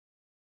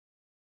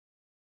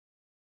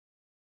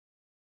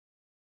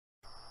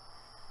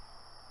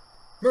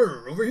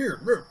Over here.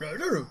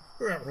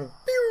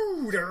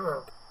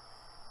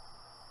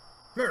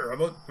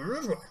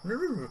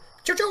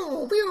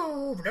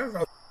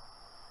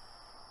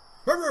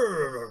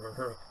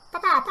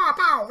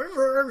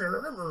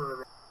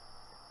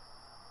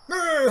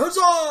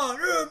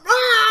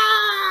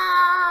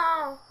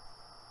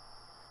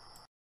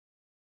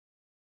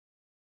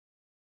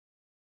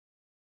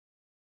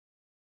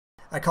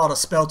 I call it a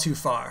spell too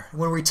far.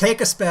 When we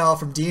take a spell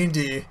from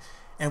D&D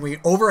and we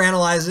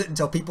overanalyze it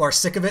until people are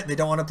sick of it and they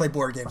don't want to play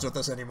board games with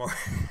us anymore.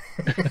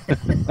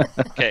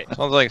 Okay,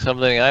 sounds like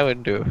something I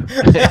would do.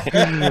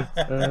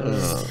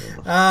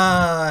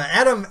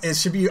 Adam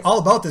should be all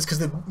about this because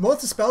most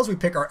of the spells we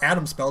pick are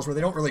Adam spells where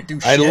they don't really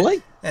do shit. I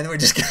like, and we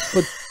just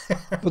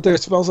but there are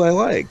spells I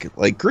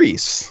like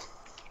grease.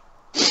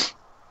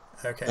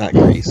 Okay. Not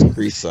grease.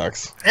 Grease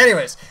sucks.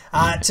 Anyways,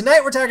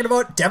 tonight we're talking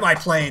about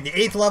Demiplane, the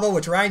 8th level,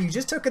 which Ryan, you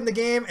just took in the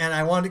game, and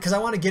I want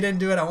to get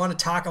into it. I want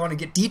to talk. I want to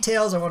get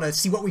details. I want to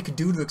see what we could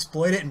do to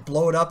exploit it and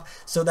blow it up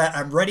so that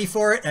I'm ready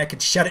for it and I can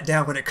shut it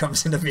down when it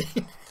comes into me.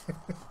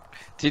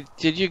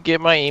 Did you get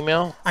my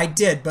email? I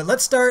did, but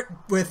let's start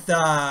with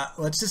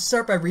let's just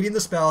start by reading the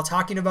spell,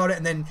 talking about it,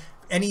 and then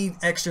any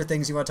extra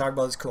things you want to talk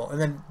about is cool.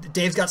 And then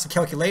Dave's got some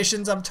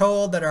calculations, I'm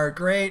told, that are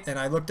great, and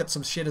I looked up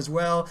some shit as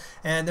well,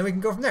 and then we can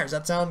go from there. Does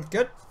that sound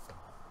good?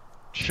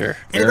 Sure.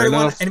 Anybody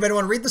want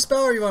to read the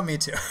spell, or you want me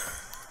to?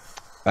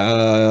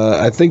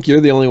 I think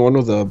you're the only one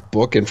with a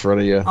book in front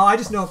of you. Oh, I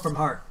just know it from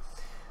heart.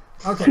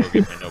 Okay.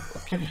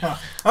 No.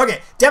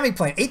 Okay,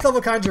 Demiplane, 8th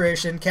level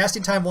conjuration,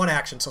 casting time 1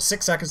 action, so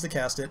 6 seconds to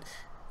cast it.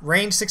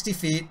 Range 60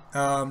 feet,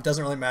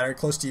 doesn't really matter,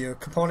 close to you.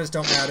 Components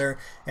don't matter,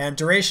 and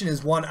duration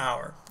is 1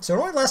 hour. So it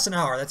only lasts an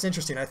hour. That's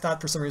interesting. I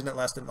thought for some reason it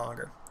lasted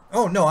longer.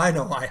 Oh, no, I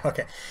know why.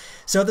 Okay.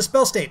 So the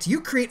spell states,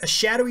 you create a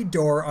shadowy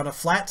door on a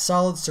flat,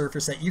 solid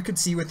surface that you can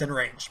see within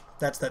range.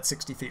 That's that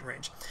 60 feet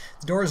range.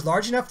 The door is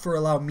large enough to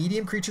allow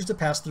medium creatures to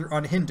pass through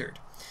unhindered.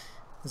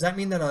 Does that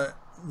mean that a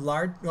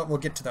large... Well, we'll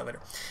get to that later.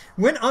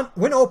 When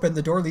open,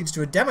 the door leads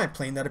to a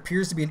demiplane that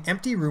appears to be an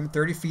empty room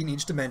 30 feet in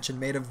each dimension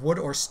made of wood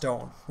or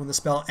stone. When the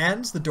spell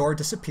ends, the door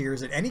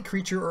disappears and any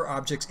creature or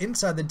objects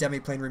inside the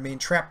demiplane remain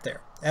trapped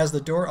there, as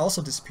the door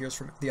also disappears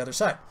from the other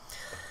side.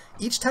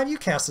 Each time you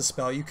cast a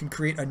spell, you can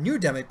create a new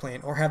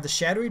demiplane or have the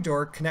shadowy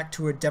door connect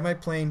to a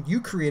demiplane you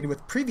created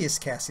with previous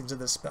castings of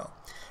this spell.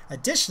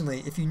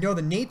 Additionally, if you know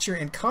the nature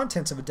and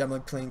contents of a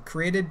demiplane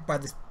created by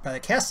the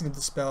casting of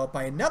the spell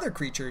by another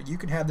creature, you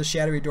can have the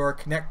shadowy door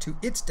connect to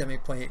its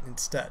demiplane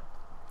instead.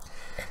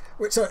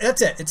 So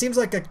that's it. It seems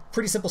like a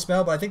pretty simple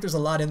spell, but I think there's a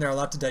lot in there, a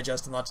lot to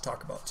digest and a lot to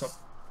talk about.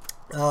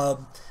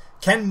 So,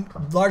 can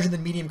larger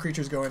than medium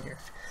creatures go in here?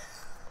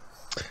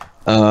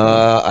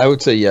 I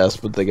would say yes,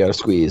 but they got to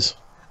squeeze.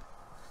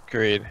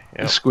 Agreed.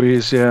 Yep.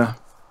 Squeeze, yeah.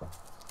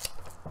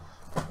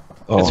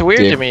 Oh, It's weird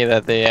Dave, to me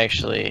that they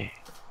actually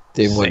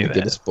Dave went say to get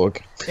that. his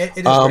book. It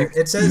is weird.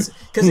 It says,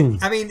 because,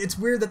 I mean, it's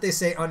weird that they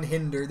say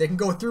unhindered. They can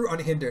go through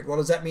unhindered. Well,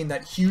 does that mean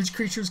that huge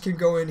creatures can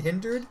go in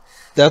hindered?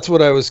 That's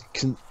what I was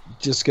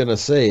just going to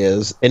say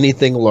is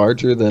anything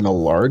larger than a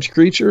large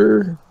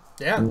creature?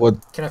 Yeah.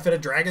 What? Can I fit a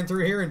dragon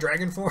through here in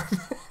dragon form?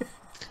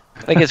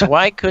 Like, it's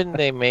why couldn't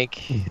they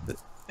make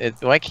it?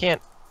 Why can't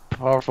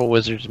powerful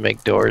wizards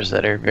make doors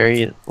that are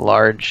very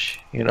large?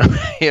 You know,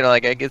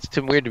 like it's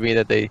too weird to me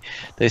that they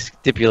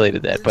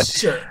stipulated that. But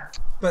Sure.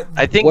 But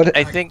I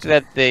think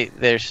that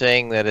they're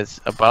saying that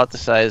it's about the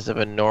size of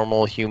a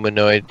normal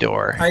humanoid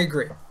door. I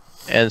agree.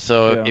 And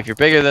so Yeah. if you're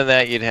bigger than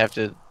that, you'd have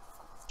to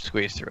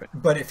squeeze through it.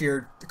 But if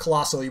you're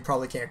colossal, you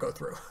probably can't go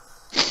through.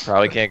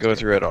 Probably can't go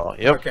through it all.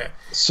 Yep. Okay.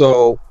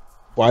 So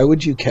why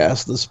would you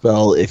cast the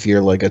spell if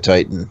you're like a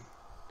titan?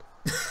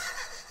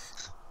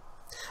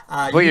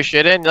 Put your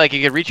shit in, like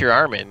you could reach your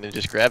arm in and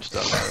just grab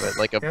stuff out of it,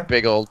 like a Yeah.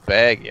 big old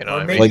bag, you know Or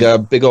what I maybe- mean? Like a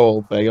big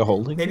old bag of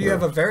holding? Maybe you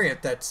have a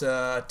variant that's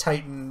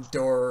Titan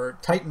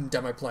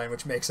demiplane,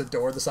 which makes a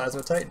door the size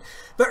of a Titan.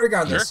 But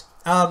regardless,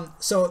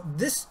 so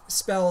this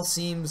spell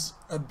seems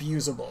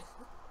abusable.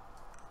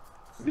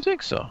 You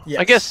think so? Yes.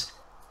 I guess.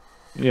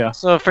 Yeah.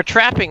 So for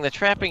trapping, the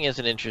trapping is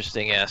an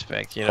interesting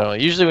aspect. You know,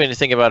 usually when you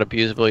think about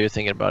abusable, you're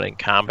thinking about in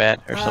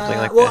combat or something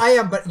like well, that. I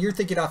am, but you're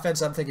thinking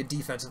offensive. I'm thinking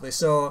defensively.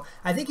 So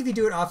I think if you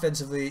do it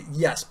offensively,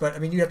 yes. But I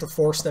mean, you have to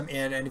force them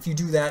in, and if you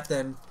do that,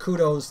 then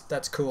kudos,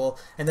 that's cool.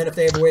 And then if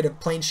they have a way to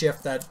plane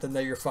shift that, then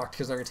you're fucked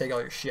because they're gonna take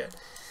all your shit.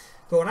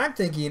 But what I'm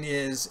thinking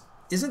is,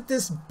 isn't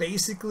this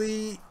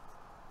basically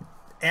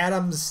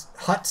Adam's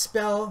hut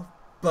spell,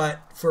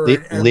 but for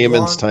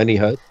Lehman's tiny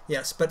hut?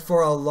 Yes, but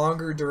for a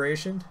longer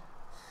duration.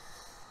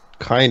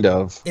 Kind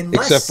of.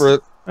 Unless- Except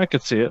for I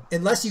could see it.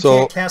 Unless you So-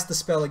 can't cast the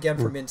spell again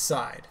from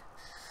inside.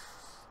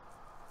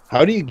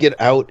 how do you get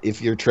out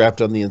if you're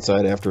trapped on the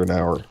inside after an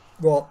hour?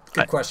 Well,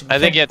 good question. I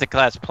think you have to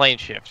class plane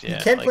shift. Yeah,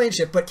 You can like- plane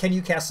shift, but can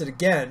you cast it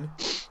again,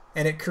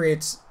 and it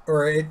creates,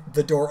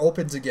 the door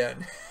opens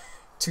again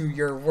to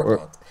your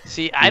world?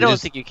 See, I don't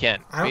just- think you can.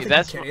 I don't think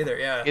That's you can either.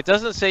 Yeah. It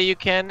doesn't say you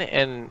can,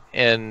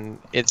 and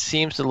it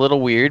seems a little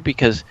weird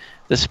because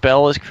the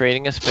spell is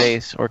creating a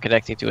space or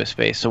connecting to a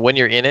space. So when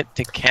you're in it,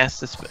 to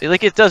cast the spell,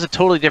 like it does a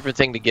totally different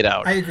thing to get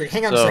out. I agree.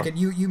 Hang on a second.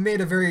 You made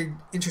a very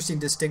interesting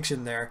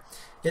distinction there.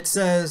 It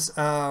says,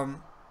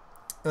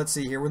 let's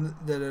see here. When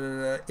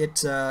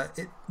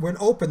when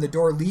open, the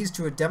door leads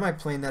to a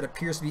demiplane that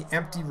appears to be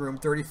empty room,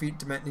 30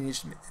 feet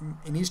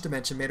in each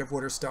dimension, made of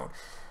wood or stone.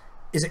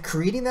 Is it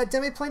creating that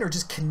demiplane or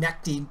just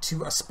connecting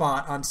to a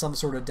spot on some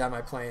sort of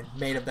demiplane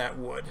made of that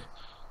wood?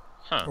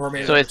 Huh. Or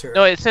made so of it's,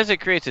 material? no, it says it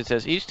creates. It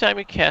says each time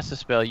you cast a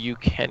spell, you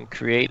can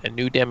create a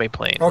new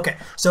demiplane. Okay,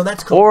 so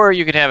that's cool. Or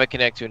you can have it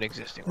connect to an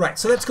existing one. Right,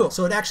 so that's cool.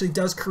 So it actually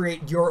does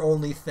create your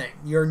only thing,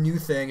 your new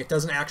thing. It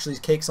doesn't actually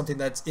take something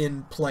that's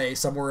in play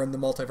somewhere in the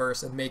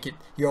multiverse and make it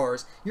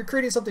yours. You're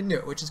creating something new,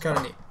 which is kind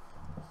of neat.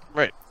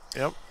 Right.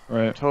 Yep.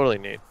 Right. Totally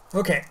neat.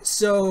 Okay,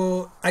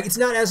 so it's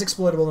not as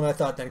exploitable than I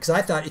thought then, because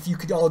I thought if you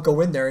could all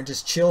go in there and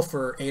just chill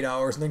for 8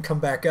 hours and then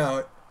come back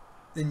out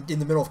in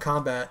the middle of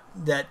combat,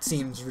 that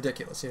seems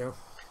ridiculous, you know?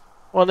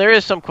 Well, there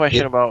is some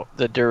question about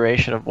the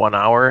duration of 1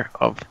 hour.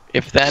 Of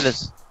if that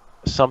is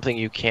something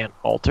you can't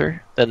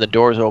alter, then the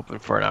door's open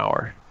for an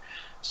hour.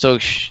 So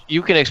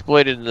you can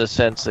exploit it in the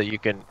sense that you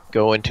can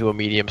go into a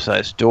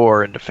medium-sized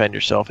door and defend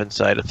yourself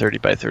inside a 30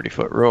 by 30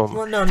 foot room.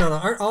 Well, no.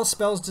 Aren't all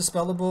spells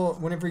dispellable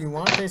whenever you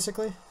want,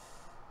 basically?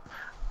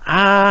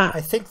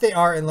 I think they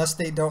are, unless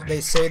they don't. They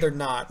say they're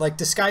not. Like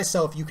disguise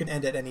self, you can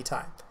end at any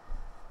time.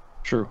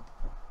 True.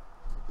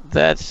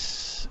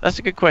 That's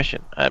a good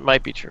question. It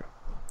might be true.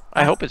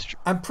 I hope it's true.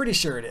 I'm pretty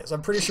sure it is.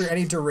 I'm pretty sure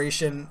any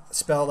duration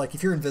spell, like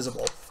if you're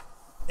invisible,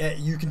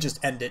 you can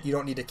just end it. You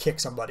don't need to kick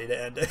somebody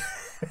to end it.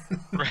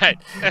 Right.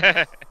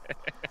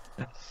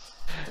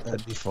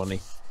 That'd be funny.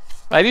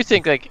 I do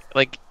think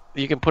like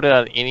you can put it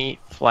on any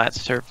flat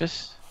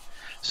surface.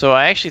 So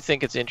I actually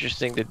think it's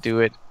interesting to do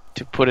it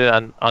to put it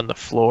on the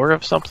floor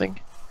of something.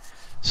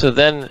 So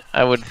then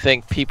I would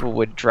think people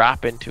would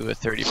drop into a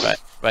 30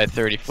 by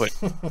 30 foot,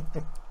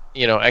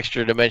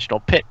 extra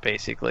dimensional pit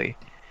basically.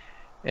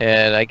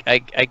 And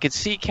I could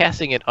see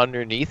casting it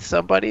underneath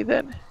somebody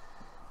then,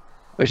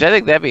 which I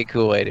think that'd be a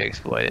cool way to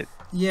exploit it.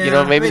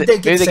 Yeah, maybe they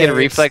get a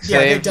reflex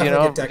save, they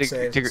definitely get dex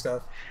saves and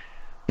stuff.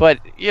 But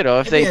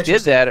if they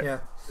did that,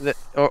 yeah.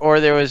 or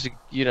there was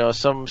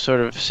some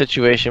sort of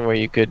situation where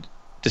you could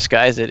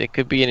disguise it, it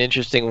could be an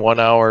interesting 1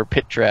 hour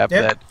pit trap.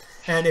 Yep.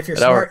 And if you're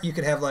smart, you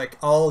could have like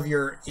all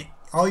your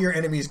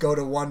enemies go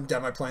to one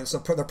demiplane, so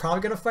they're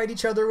probably gonna fight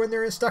each other when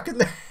they're stuck in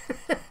there.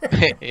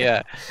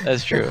 Yeah,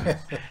 that's true.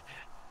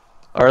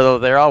 Or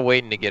they're all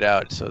waiting to get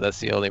out, so that's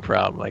the only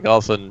problem. Like all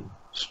of a sudden,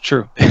 It's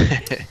true.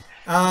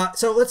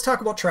 So let's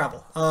talk about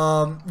travel.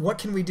 What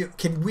can we do?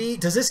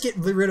 Does this get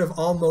rid of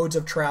all modes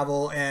of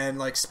travel and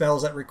like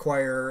spells that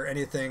require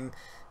anything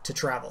to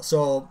travel?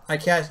 So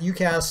you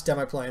cast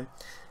Demiplane,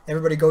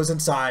 everybody goes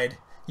inside,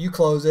 you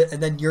close it,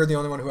 and then you're the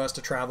only one who has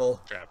to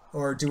travel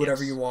or do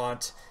whatever you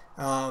want.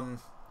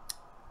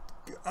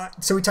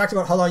 So we talked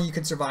about how long you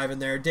can survive in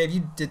there. Dave,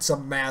 you did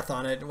some math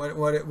on it.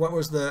 What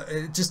was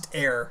the just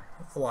air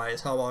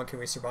wise? How long can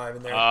we survive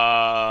in there?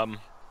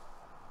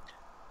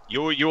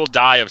 You will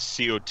die of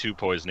CO2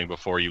 poisoning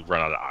before you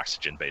run out of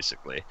oxygen,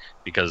 basically,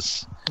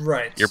 because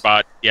your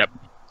body. Yep,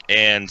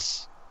 and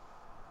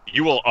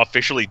you will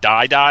officially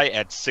die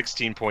at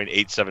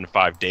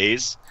 16.875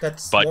 days.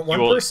 That's but one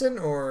person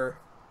or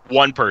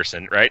one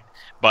person, right?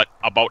 But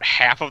about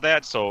half of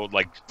that, so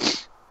like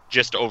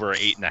just over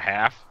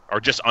 8.5 or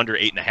just under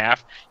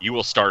 8.5, you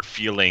will start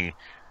feeling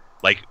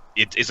like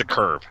it is a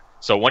curve.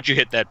 So once you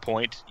hit that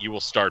point, you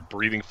will start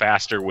breathing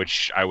faster,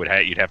 which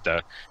you'd have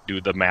to do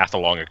the math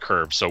along a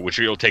curve. So which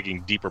you're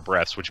taking deeper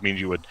breaths, which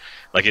means you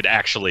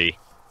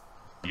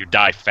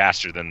die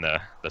faster than the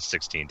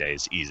 16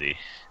 days easy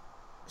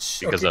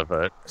because of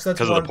the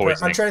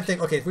poisoning. I'm trying to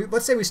think. Okay,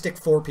 let's say we stick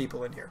 4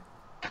 people in here.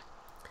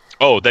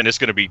 Oh, then it's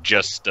going to be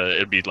just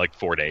it'd be like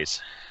 4 days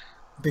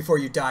before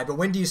you die. But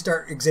when do you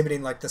start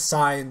exhibiting like the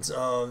signs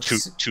of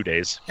 2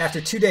 days?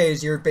 After 2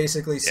 days, you're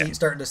basically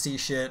starting to see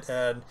shit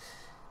and.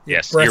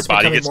 Yes, your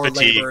body gets more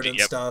fatigued labored and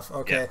stuff.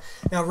 Okay.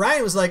 Now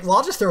Ryan was like, "Well,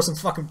 I'll just throw some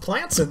fucking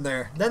plants in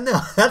there. Then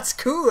that's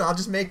cool. I'll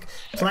just make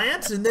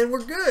plants, and then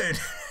we're good."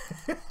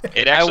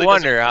 I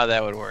wonder how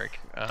that would work.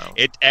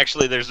 It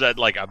actually, there's that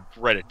I've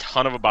read a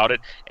ton about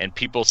it, and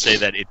people say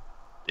that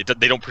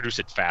they don't produce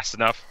it fast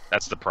enough.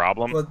 That's the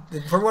problem. Well,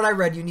 from what I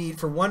read, you need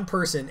for one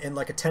person in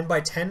like a 10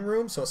 by 10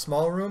 room, so a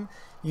small room.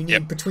 You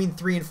need between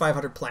 300 and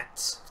 500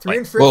 plants.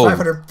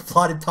 500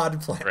 potted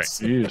plants. Right.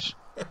 Jeez.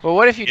 Well,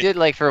 what if you did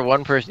for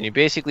one person? You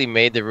basically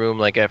made the room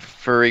like a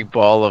furry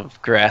ball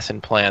of grass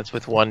and plants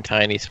with one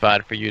tiny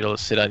spot for you to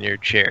sit on your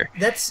chair.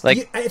 That's I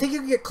think you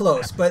can get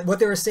close, but what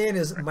they were saying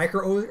is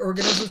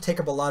microorganisms take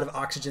up a lot of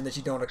oxygen that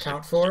you don't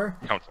account for,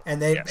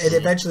 and it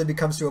eventually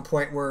becomes to a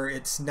point where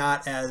it's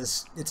not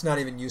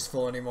even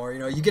useful anymore.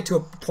 You get to a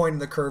point in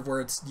the curve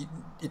where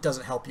it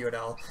doesn't help you at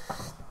all.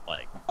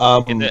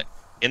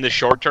 In the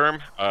short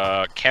term,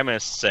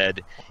 chemists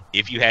said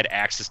if you had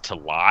access to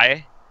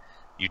lye.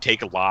 You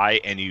take a lye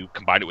and you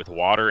combine it with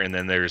water, and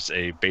then there's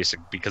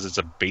because it's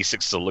a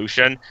basic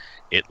solution,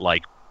 it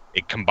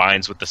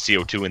combines with the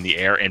CO2 in the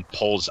air and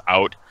pulls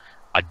out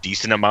a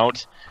decent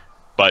amount,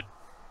 but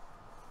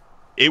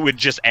it would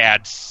just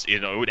add,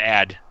 it would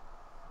add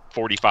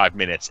 45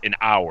 minutes, an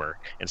hour,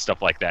 and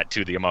stuff like that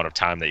to the amount of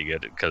time that you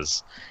get,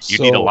 because you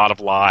need a lot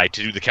of lye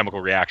to do the chemical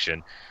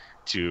reaction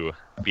to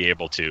be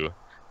able to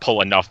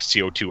pull enough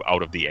CO2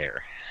 out of the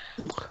air.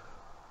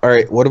 All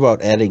right, what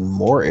about adding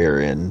more air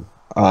in?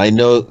 I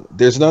know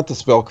there's not the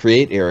spell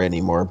create air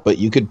anymore, but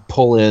you could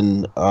pull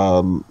in,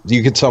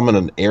 you could summon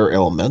an air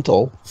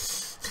elemental.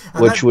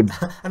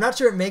 I'm not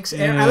sure it makes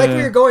air. I like where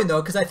you're going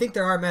though, because I think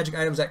there are magic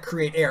items that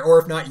create air, or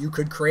if not, you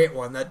could create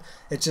one that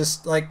it's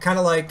just like kind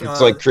of like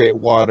it's like create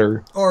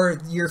water, or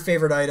your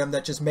favorite item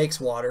that just makes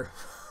water.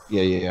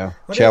 Yeah.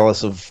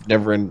 Chalice of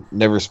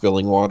never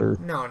spilling water.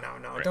 No.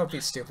 Right. Don't be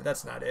stupid.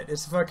 That's not it.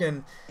 It's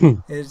fucking.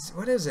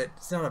 What is it?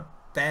 It's not a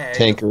bag.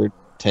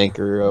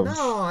 Tanker of.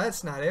 No,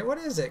 that's not it. What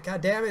is it?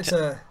 God damn it! It's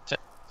a.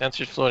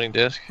 Censored floating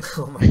disc.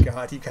 Oh my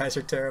god, you guys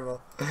are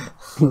terrible.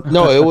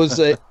 No, it was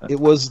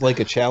like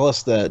a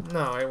chalice that.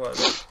 No, it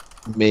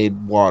wasn't.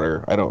 Made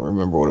water. I don't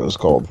remember what it was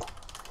called.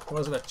 It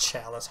wasn't a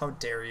chalice. How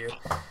dare you?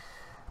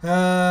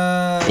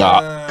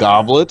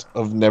 Goblet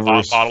of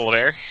never. Bottle of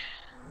air.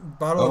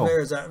 Bottle of air.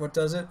 Is that what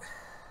does it?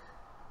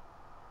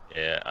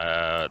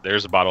 Yeah.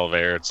 There's a bottle of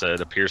air. It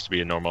appears to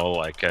be a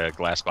normal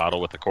glass bottle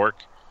with a cork.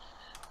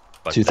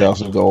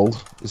 2,000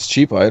 gold. It's a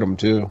cheap item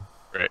too.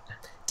 Right.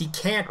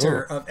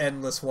 Decanter of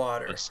endless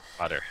water.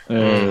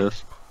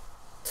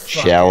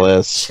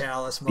 Chalice,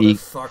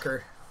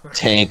 motherfucker.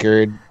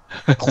 Tankard.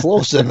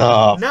 Close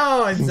enough.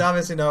 No, it's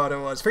obviously not what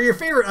it was. For your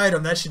favorite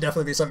item, that should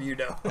definitely be something you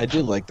know. I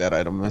do like that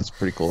item. That's a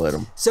pretty cool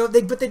item. So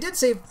they did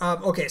say,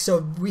 okay,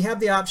 so we have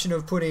the option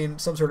of putting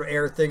some sort of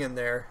air thing in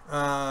there.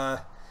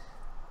 I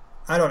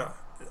don't know.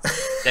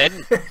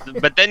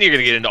 But then you're going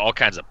to get into all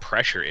kinds of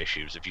pressure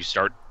issues if you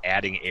start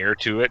adding air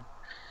to it.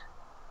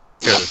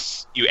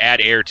 Because you add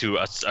air to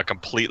a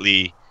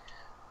completely,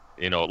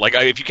 like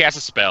if you cast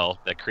a spell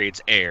that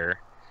creates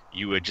air,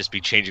 you would just be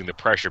changing the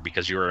pressure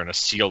because you are in a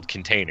sealed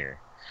container.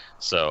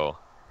 So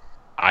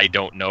I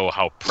don't know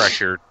how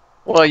pressure.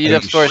 Well, you'd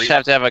of course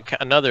have to have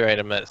another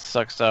item that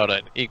sucks out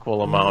an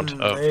equal amount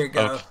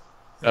of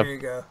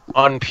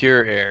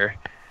unpure air.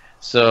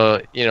 So,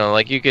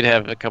 like you could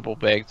have a couple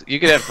bags. You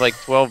could have like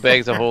 12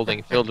 bags of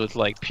holding filled with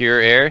like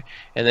pure air,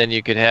 and then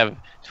you could have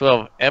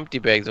 12 empty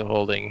bags of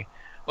holding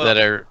that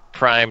are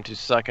primed to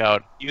suck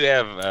out. You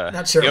have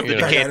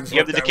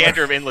the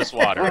decanter of endless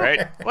water,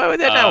 right? Why would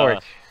that not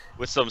work?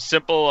 With some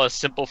simple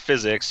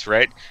physics,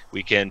 right?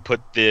 We can put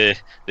the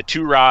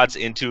two rods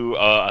into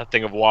a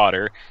thing of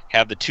water,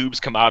 have the tubes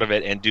come out of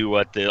it, and do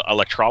what the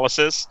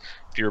electrolysis.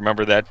 If you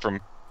remember that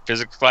from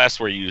physics class,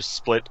 where you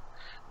split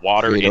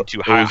water into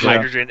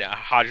hydrogen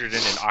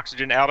and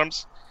oxygen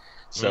atoms.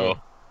 So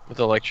with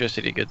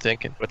electricity, good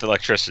thinking. With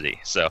electricity,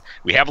 so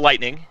we have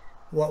lightning.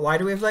 Why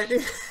do we have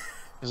lightning?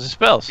 Because of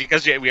spells.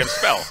 Because we have a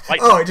spell.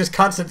 Oh, just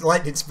constant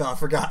lightning spell. I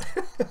forgot.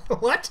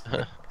 What?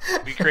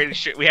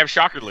 We have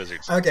shocker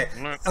lizards. Okay,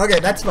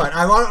 that's fine.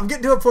 I'm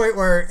getting to a point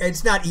where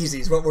it's not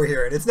easy. Is what we're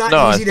hearing. It's not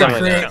easy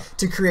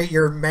to create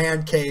your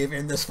man cave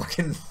in this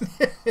fucking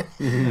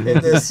in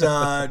this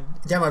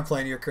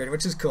Demiplane you're creating,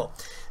 which is cool.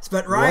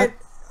 But Ryan,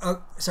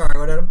 sorry,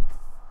 what, Adam?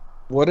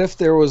 What if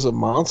there was a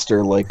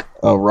monster like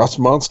a rust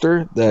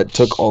monster that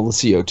took all the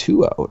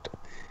CO2 out?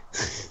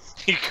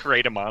 You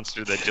create a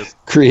monster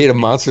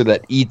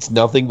that eats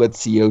nothing but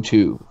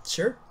CO2.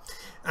 Sure.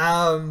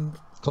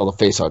 It's called a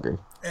facehugger.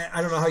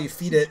 I don't know how you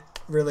feed it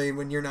really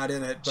when you're not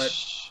in it, but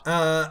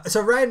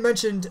so Ryan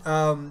mentioned.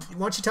 Why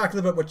don't you talk a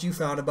little bit what you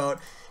found about,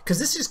 because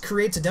this just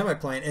creates a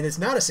Demiplane, and it's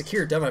not a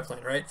secure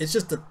Demiplane, right? It's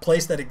just a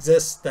place that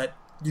exists that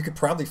you could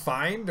probably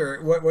find,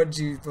 or what'd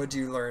you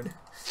learn?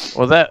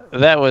 Well,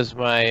 that was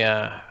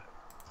my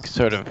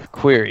sort of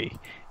query.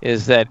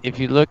 Is that if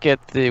you look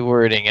at the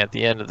wording at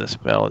the end of the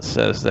spell, it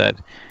says that,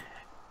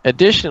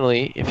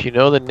 additionally, if you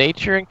know the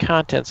nature and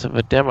contents of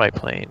a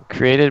Demiplane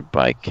created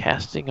by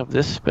casting of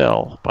this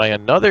spell by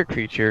another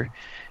creature,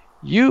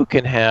 you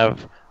can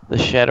have the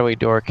shadowy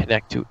door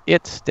connect to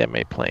its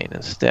Demiplane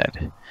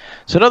instead.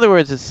 So in other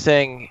words, it's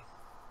saying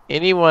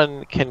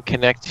anyone can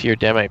connect to your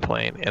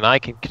Demiplane, and I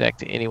can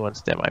connect to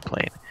anyone's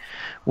Demiplane,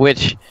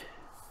 which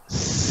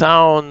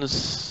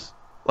sounds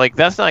like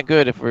that's not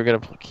good if we're going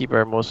to keep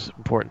our most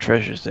important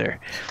treasures there.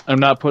 I'm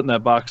not putting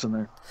that box in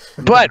there.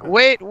 But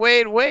wait.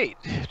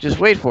 Just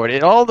wait for it.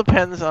 It all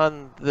depends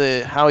on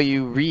how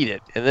you read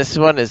it. And this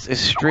one is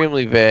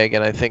extremely vague,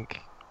 and I think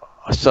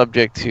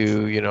subject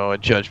to, a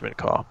judgment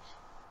call.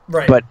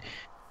 Right.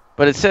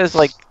 But it says,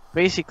 like,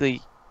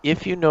 basically,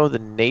 if you know the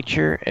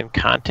nature and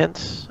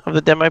contents of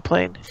the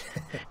Demiplane,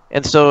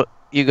 and so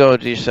you go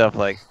to yourself,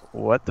 like,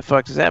 what the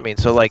fuck does that mean?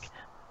 So, like,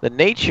 the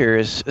nature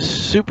is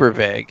super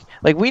vague.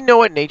 Like, we know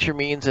what nature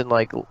means in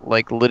like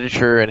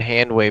literature and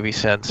hand wavy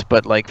sense,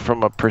 but like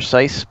from a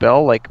precise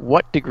spell, like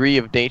what degree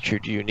of nature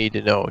do you need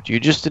to know? Do you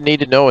just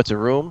need to know it's a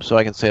room? So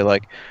I can say,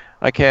 like,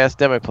 I cast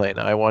Demiplane,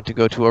 I want to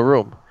go to a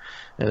room,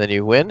 and then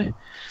you win?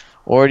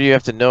 Or do you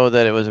have to know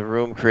that it was a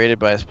room created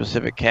by a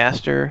specific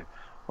caster,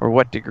 or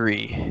what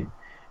degree?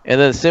 And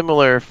then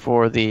similar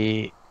for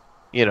the,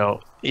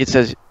 it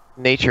says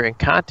nature and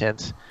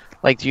contents,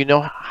 like, do you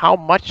know how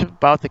much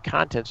about the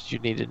contents do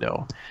you need to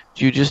know?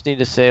 Do you just need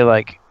to say,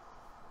 like,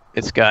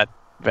 it's got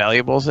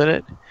valuables in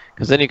it?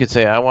 Because then you could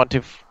say, I want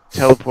to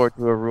teleport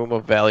to a room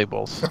of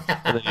valuables,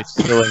 and then you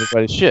steal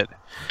everybody's shit.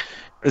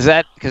 Is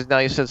that because now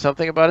you said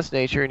something about its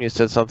nature and you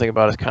said something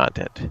about its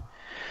content?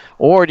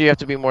 Or do you have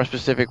to be more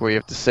specific where you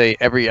have to say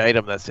every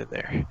item that's in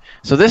there?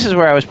 So this is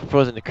where I was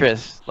proposing to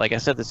Chris. Like, I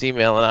sent this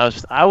email,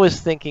 and I was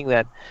thinking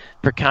that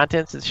for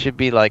contents it should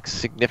be like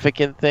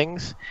significant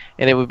things,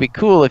 and it would be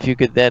cool if you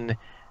could then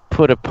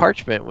put a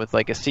parchment with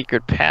like a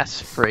secret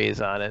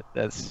passphrase on it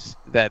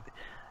that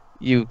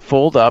you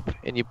fold up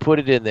and you put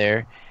it in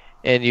there,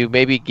 and you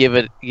maybe give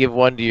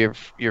one to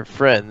your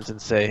friends and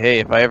say, hey,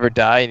 if I ever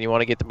die and you want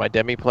to get to my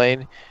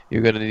demiplane,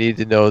 you're going to need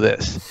to know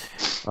this.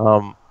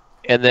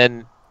 And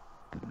then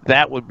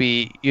that would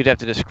be, you'd have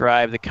to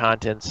describe the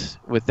contents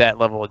with that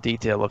level of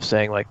detail of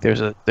saying, like, there's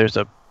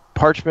a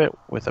parchment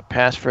with a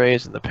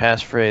passphrase, and the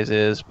passphrase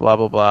is blah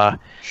blah blah.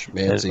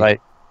 Schmancy.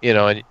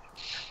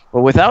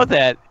 But without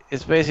that,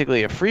 it's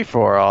basically a free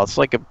for all. It's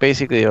like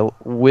basically a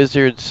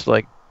wizard's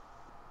like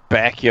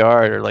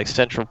backyard or like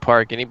Central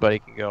Park. Anybody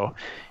can go,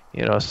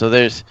 So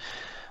there's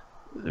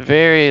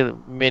very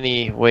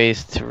many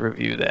ways to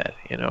review that.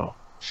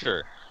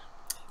 Sure.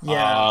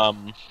 Yeah.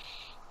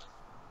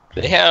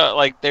 They have,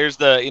 like, there's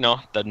the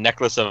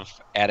necklace of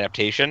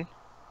adaptation,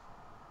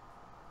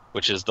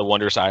 which is the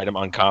wondrous item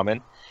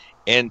uncommon,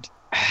 and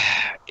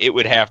it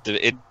would have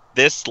to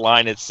this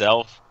line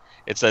itself,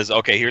 it says,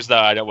 okay, here's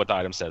the item, what the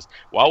item says.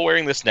 While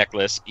wearing this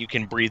necklace, you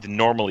can breathe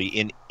normally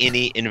in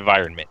any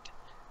environment,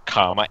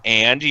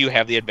 and you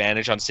have the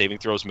advantage on saving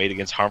throws made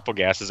against harmful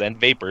gases and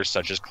vapors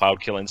such as cloud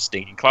kill and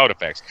stinking cloud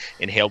effects,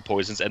 inhaled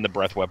poisons, and the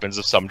breath weapons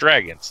of some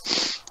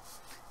dragons.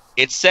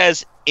 It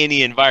says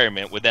any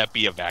environment. Would that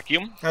be a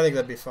vacuum? I think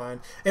that'd be fine.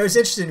 It was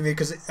interesting to me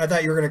because I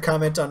thought you were going to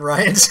comment on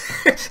Ryan's.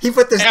 He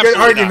put this good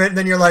argument, and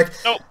then you're like,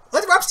 nope.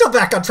 I'm still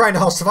back on trying to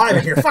help survive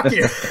in here. Fuck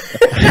you.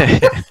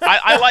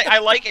 I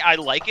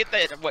like it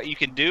that what you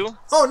can do.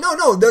 Oh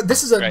no!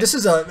 This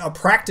is a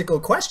practical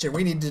question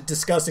we need to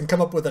discuss and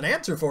come up with an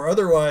answer for.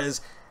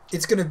 Otherwise,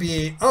 it's going to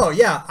be, oh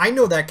yeah, I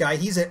know that guy.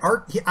 He's an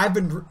art.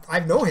 I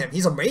know him.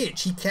 He's a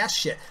mage. He casts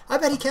shit. I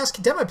bet he casts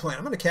Demiplane.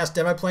 I'm going to cast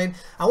Demiplane.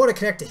 I want to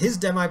connect to his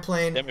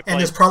Demiplane, and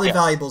there's probably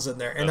valuables in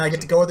there, and I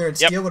get to go in there and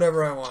steal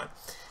whatever I want.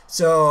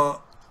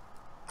 So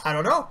I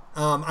don't know.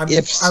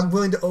 I'm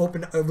willing to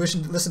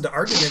listen to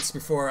arguments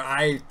before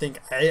I think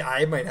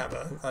I might have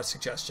a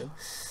suggestion.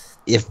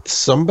 If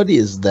somebody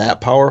is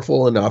that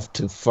powerful enough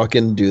to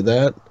fucking do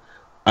that,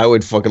 I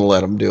would fucking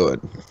let them do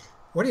it.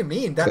 What do you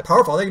mean? That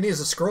powerful? All you need is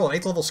a scroll, an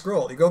 8th level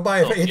scroll. You go buy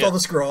an 8th level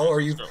scroll,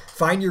 or you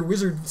find your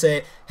wizard and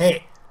say,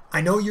 hey,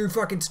 I know you're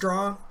fucking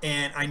strong,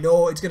 and I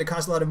know it's going to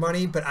cost a lot of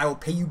money, but I will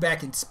pay you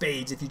back in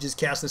spades if you just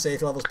cast this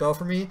 8th level spell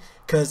for me,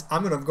 because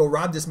I'm going to go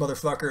rob this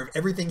motherfucker of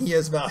everything he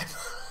has valuable.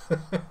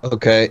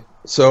 Okay,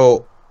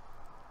 so...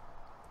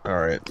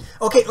 Alright.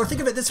 Okay, or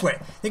think of it this way.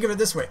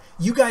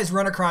 You guys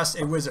run across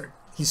a wizard.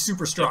 He's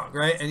super strong,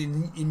 right?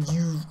 And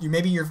you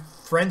maybe you're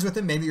friends with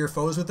him, maybe you're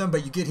foes with him,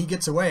 but he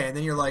gets away, and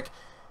then you're like,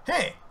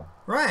 hey,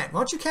 Ryan, why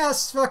don't you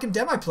cast fucking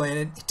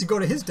Demiplane to go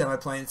to his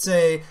Demiplane and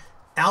say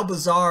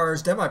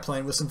Albazar's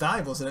Demiplane with some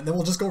valuables in it, and then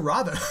we'll just go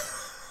rob it.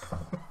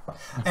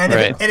 And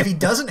if he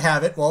doesn't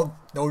have it, well,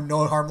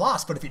 no harm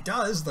lost. But if he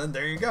does, then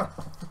there you go.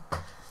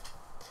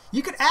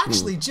 You could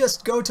actually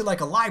just go to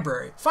like a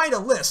library, find a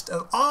list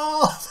of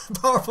all the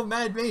powerful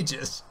mad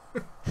mages,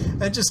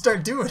 and just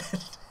start doing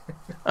it.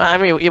 I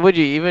mean, would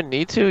you even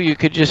need to? You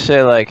could just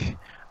say, like,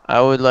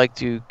 I would like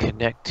to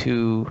connect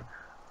to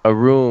a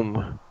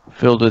room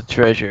filled with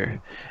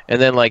treasure,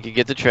 and then like you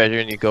get the treasure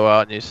and you go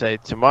out and you say,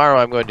 tomorrow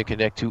I'm going to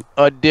connect to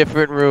a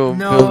different room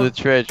filled with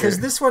treasure.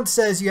 Because this one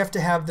says you have to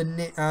have the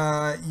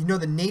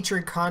the nature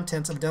and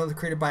contents of a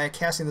created by a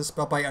casting the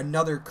spell by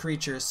another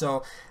creature.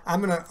 So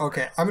I'm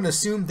gonna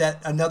assume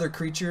that another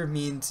creature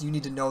means you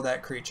need to know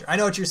that creature. I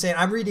know what you're saying.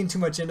 I'm reading too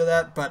much into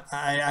that, but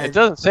it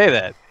doesn't say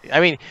that. I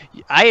mean,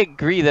 I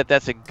agree that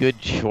that's a good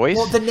choice.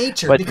 Well, the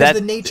nature, because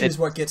the nature is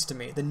what gets to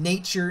me. The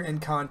nature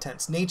and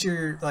contents.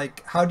 Nature,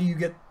 like, how do you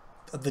get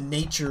the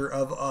nature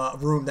of a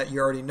room that you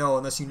already know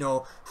unless you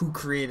know who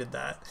created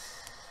that?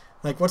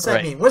 Like, what's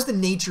that mean? What's the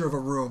nature of a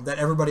room that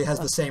everybody has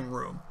the same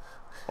room?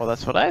 Well,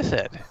 that's what I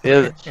said.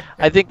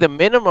 I think the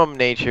minimum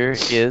nature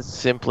is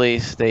simply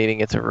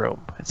stating it's a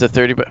room. It's a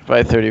 30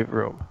 by 30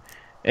 room,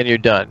 and you're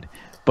done.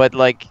 But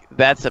like,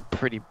 that's a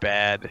pretty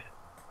bad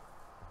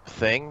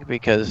thing,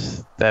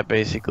 because that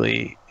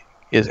basically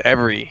is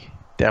every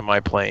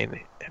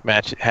Demiplane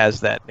match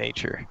has that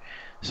nature.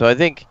 So I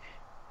think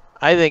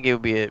it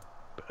would be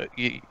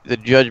the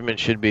judgment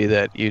should be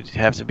that you'd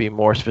have to be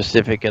more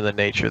specific in the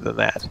nature than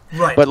that.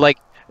 Right. But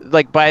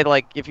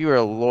if you were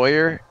a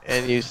lawyer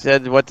and you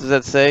said, what does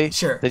that say?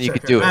 Sure. Then you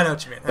could do it. I know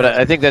what you mean. But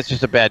I think that's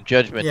just a bad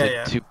judgment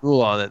to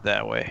rule on it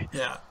that way.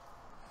 Yeah.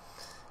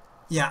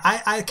 Yeah,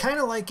 I kind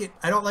of like it.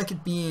 I don't like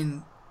it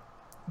being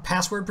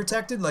password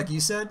protected, like you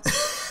said.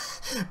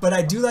 But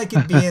I do like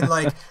it being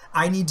like,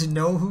 I need to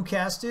know who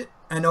cast it.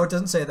 I know it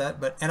doesn't say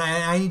that, but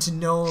I need to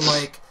know,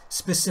 like,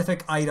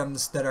 specific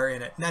items that are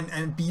in it,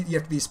 and you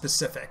have to be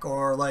specific,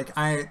 or like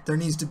there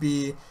needs to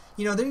be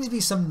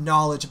some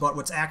knowledge about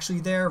what's actually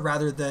there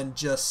rather than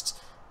just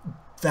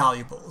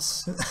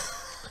valuables.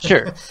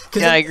 Sure.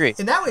 Yeah, I agree.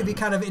 And that would be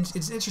kind of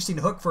it's an interesting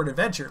hook for an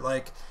adventure.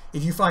 Like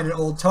if you find an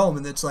old tome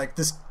and it's like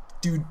this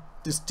dude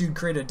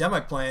created a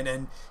Demiplane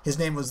and his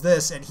name was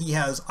this and he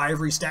has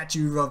ivory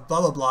statue of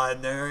blah blah blah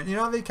in there.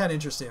 It'd be kind of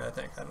interesting. I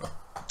think. I don't know.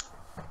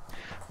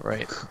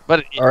 Right,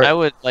 but I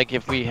would like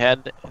if we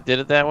did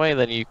it that way,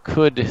 then you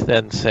could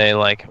then say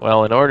like,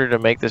 well, in order to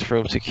make this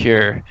room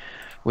secure,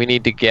 we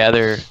need to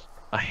gather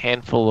a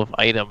handful of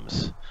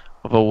items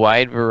of a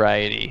wide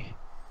variety,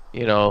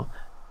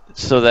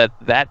 so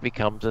that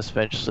becomes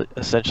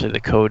essentially the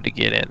code to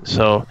get in.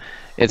 So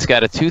it's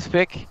got a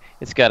toothpick,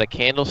 it's got a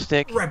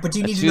candlestick. Right, but do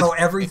you need to know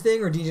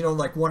everything, or do you need to know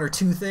like one or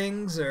two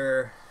things,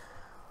 or?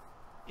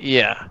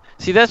 Yeah,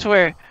 see, that's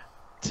where,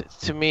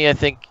 to me, I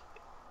think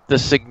the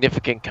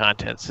significant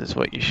contents is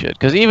what you should.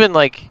 Because even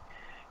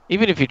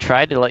if you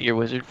tried to let your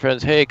wizard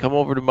friends, hey, come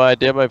over to my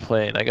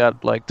Demiplane, I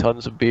got like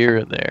tons of beer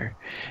in there,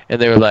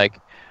 and they were like,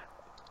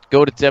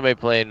 go to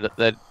Demiplane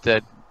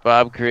that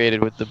Bob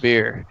created with the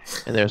beer,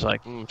 and there's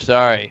like,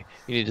 sorry,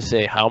 you need to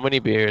say how many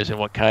beers and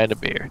what kind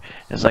of beer. And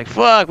it's like,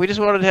 fuck, we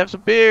just wanted to have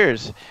some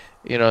beers,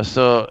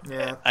 So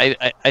yeah.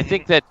 I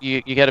think that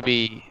you got to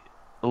be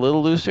a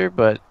little looser,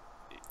 but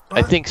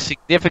I think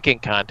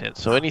significant content.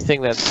 So anything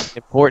that's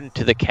important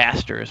to the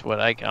caster is what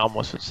I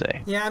almost would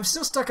say. Yeah, I'm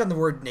still stuck on the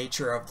word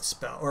nature of the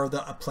spell or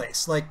a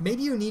place. Like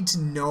maybe you need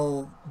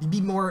to be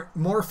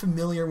more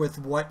familiar with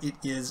what it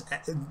is,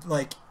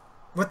 like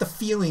what the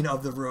feeling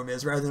of the room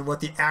is rather than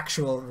what the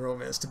actual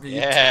room is.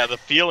 The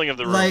feeling of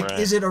the room. Like, right.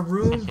 Is it a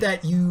room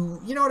that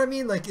you know what I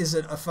mean? Like, is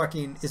it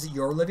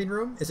your living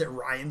room? Is it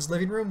Ryan's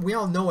living room? We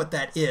all know what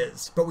that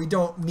is, but we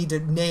don't need to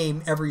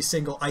name every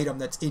single item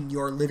that's in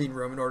your living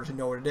room in order to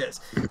know what it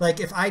is. Like,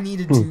 if I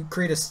needed to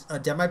create a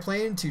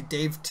Demiplane to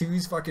Dave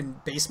 2's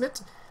fucking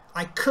basement,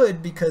 I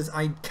could because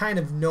I kind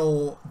of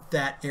know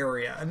that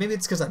area. And maybe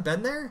it's because I've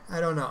been there. I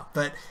don't know,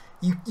 but.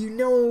 You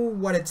know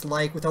what it's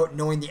like without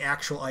knowing the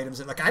actual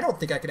items. Like I don't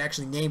think I could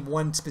actually name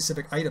one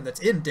specific item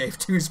that's in Dave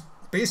 2's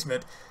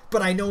basement,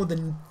 but I know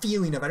the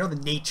feeling of it. I know the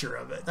nature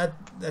of it.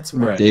 That's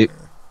what right.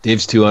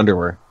 Dave's 2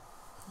 underwear.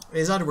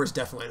 His underwear's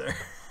definitely there.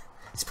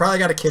 He's probably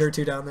got a kid or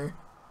two down there.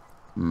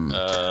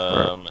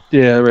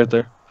 Yeah, right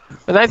there.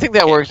 But I think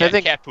that works. I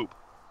think cat poop.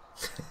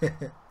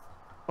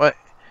 What?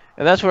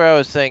 And that's where I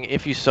was saying,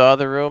 if you saw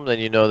the room, then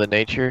you know the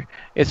nature.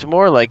 It's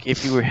more like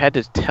if you had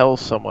to tell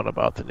someone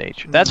about the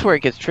nature. That's where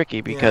it gets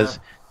tricky because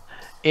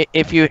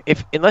if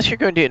unless you're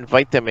going to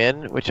invite them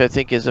in, which I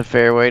think is a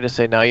fair way to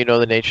say, now you know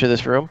the nature of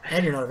this room.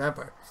 And you're not a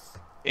vampire.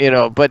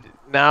 But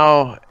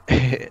now,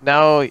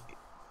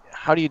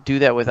 how do you do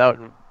that without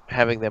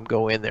having them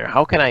go in there?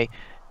 How can I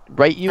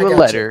write you a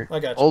letter,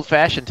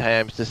 old-fashioned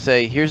times, to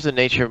say, here's the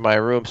nature of my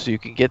room, so you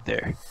can get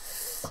there?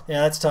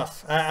 Yeah, that's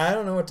tough. I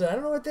don't know what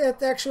they have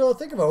to actually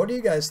think about. What do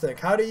you guys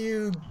think?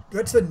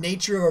 What's the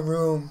nature of a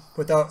room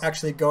without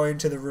actually going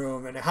to the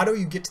room, and how do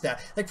you get to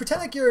that? Like, pretend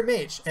like you're a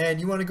mage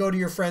and you want to go to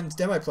your friend's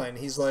Demiplane.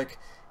 He's like,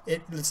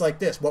 it's like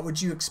this. What would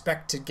you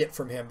expect to get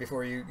from him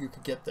before you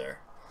could get there?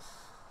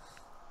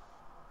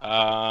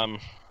 I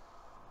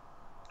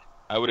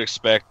would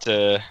expect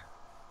to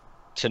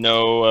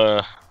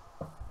know.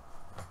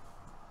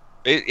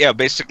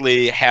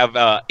 Basically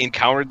have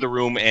encountered the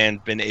room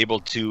and been able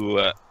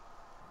to.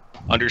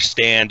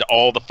 Understand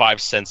all the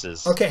 5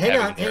 senses. Okay, hang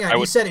on.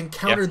 You said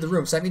encountered the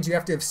room, so that means you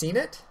have to have seen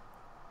it?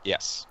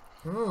 Yes.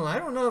 Oh, I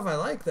don't know if I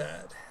like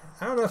that.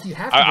 I don't know if you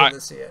have to be able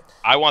to see it.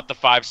 I want the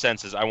 5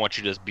 senses. I want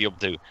you to be able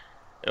to,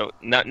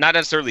 not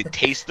necessarily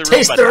taste the room.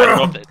 Taste the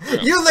room.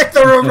 You lick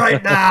the room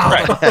right now.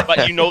 Right,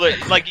 but you know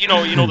that, like you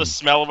know the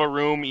smell of a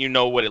room. You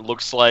know what it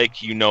looks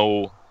like. You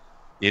know,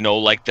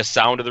 like the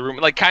sound of the room,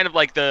 like kind of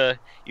like the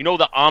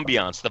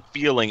ambiance, the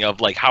feeling of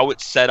like how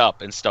it's set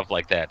up and stuff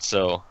like that.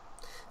 So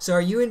are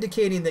you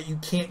indicating that you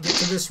can't get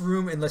to this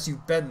room unless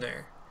you've been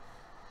there?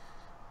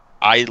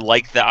 I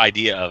like the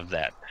idea of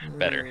that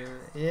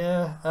better.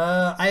 Yeah,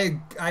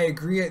 I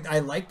agree. I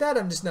like that.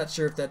 I'm just not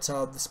sure if that's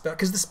how the spell...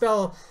 Because the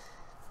spell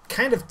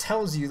kind of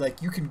tells you,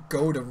 like, you can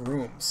go to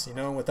rooms,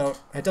 without...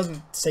 It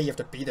doesn't say you have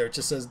to be there. It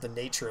just says the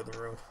nature of the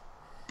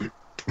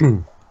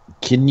room.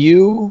 Can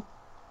you...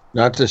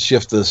 Not to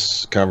shift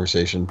this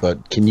conversation,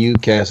 but can you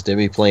cast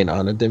Demiplane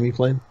on a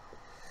Demiplane?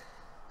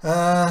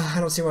 I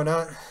don't see why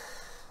not.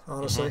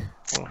 Honestly,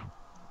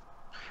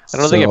 I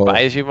don't think it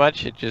buys you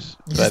much.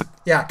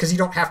 Yeah, because you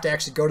don't have to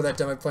actually go to that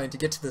Demiplane to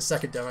get to the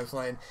second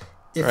Demiplane.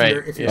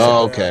 If you're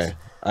okay.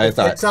 I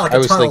thought it's not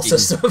like a tunnel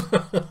system.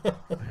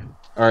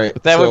 All right,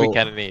 but that would be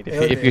kind of neat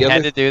if you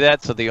had to do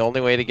that. So the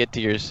only way to get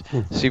to your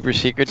super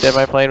secret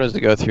Demiplane was to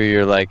go through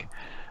your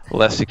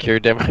less secure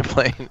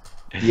Demiplane.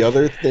 The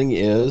other thing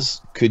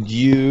is, could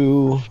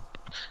you,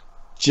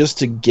 just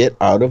to get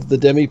out of the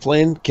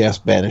Demiplane,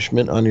 cast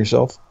Banishment on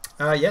yourself?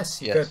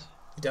 Yes, you could.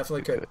 You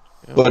definitely could.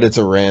 But it's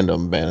a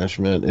random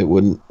banishment. It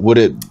wouldn't. Would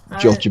it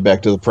jolt you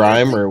back to the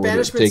prime, or would it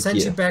banishment take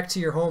sends you? you back to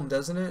your home,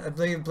 doesn't it? I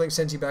believe Blink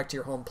sends you back to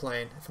your home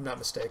plane, if I'm not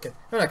mistaken.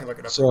 I can look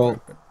it up. So real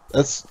quick, but...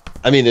 that's.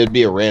 I mean, it'd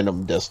be a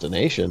random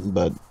destination,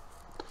 but.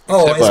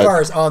 Oh, as far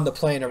as on the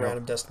plane, a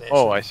random destination.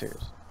 Oh, I see.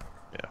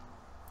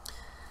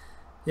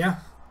 Yeah.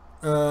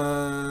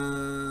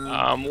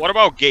 What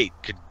about gate?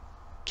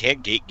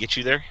 Can't gate get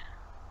you there?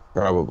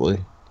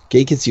 Probably.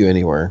 Gate gets you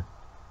anywhere.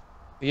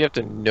 You have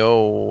to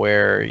know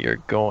where you're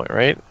going,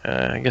 right?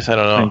 I guess I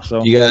don't know. I think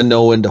so. You gotta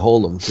know when to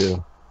hold them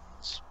too.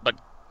 But,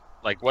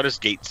 like, what does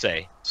gate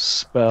say?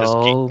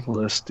 Spell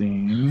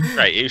listing.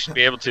 Right, you should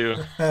be able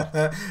to.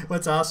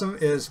 What's awesome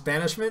is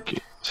banishment.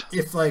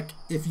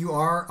 If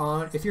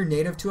you're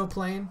native to a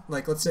plane,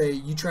 like let's say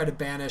you try to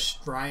banish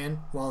Ryan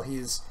while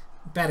he's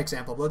bad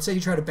example, but let's say you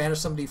try to banish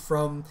somebody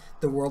from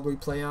the world we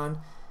play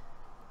on.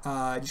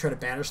 You try to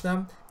banish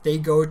them. They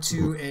go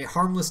to a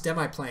harmless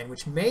demiplane,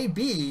 which may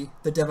be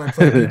the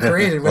demiplane we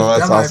created with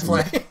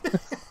Demiplane.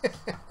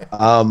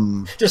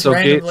 Awesome. Just so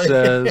randomly. Gate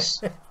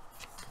says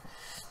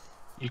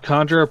you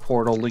conjure a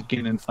portal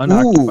linking an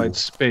unoccupied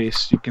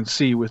space you can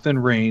see within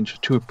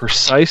range to a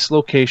precise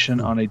location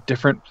on a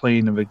different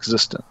plane of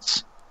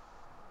existence.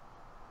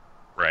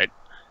 Right.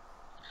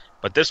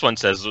 But this one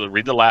says,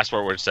 read the last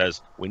word where it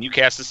says, when you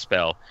cast a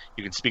spell,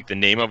 you can speak the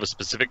name of a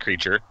specific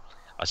creature.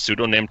 A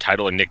pseudonym,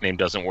 title, or nickname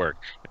doesn't work.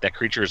 If that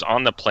creature is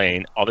on the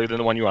plane, other than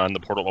the one you're on,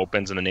 the portal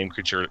opens and the named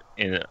creature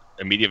in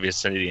immediate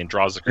vicinity and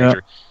draws the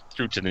creature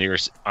through to the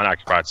nearest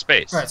unoccupied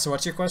space. All right, so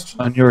what's your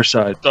question? On your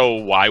side. So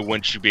why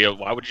wouldn't you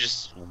why would you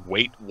just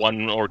wait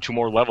 1 or 2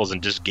 more levels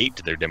and just gate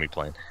to their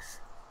demiplane?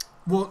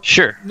 Well,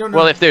 Sure. No.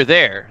 Well, if they're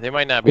there, they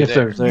might not be If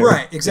there. they're there.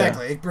 Right,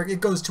 exactly. Yeah. It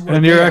goes to where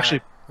And they you're are.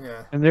 actually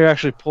Yeah. and they're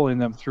actually pulling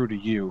them through to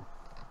you.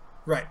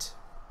 Right.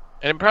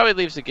 And it probably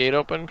leaves the gate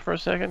open for a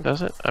second,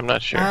 does it? I'm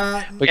not sure.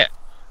 But yeah.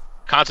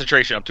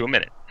 Concentration up to a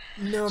minute.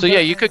 No, so yeah,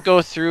 you could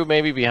go through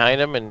maybe behind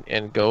them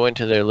and go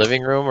into their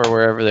living room or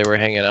wherever they were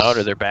hanging out,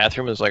 or their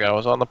bathroom. It's like I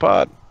was on the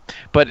pod.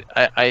 But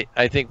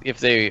I think if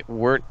they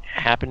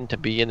happened to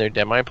be in their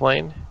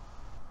demiplane,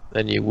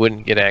 then you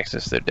wouldn't get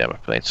access to their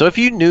demiplane. So if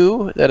you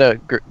knew that a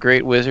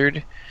great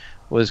wizard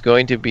was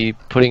going to be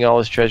putting all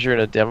his treasure in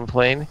a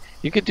demiplane,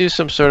 you could do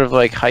some sort of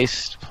like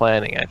heist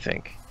planning, I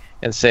think,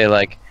 and say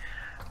like,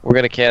 we're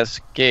going to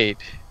cast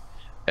Gate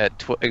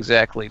at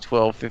exactly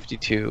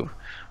 12:52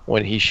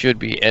 when he should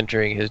be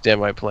entering his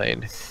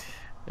demiplane,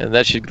 and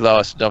that should allow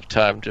us enough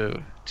time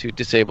to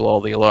disable all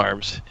the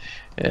alarms.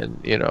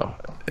 And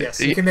yes,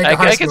 you can make a heist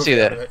I can movie see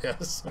that. out of it,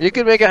 yes. You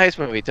can make a heist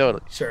movie,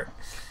 totally. Sure.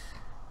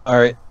 All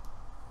right,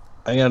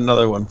 I got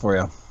another one for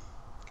you.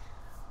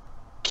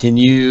 Can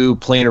you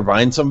plane or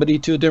bind somebody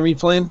to a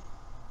demiplane?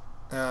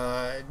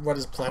 What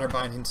does planner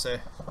binding say?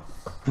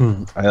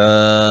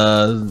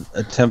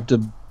 Attempt to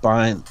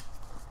bind.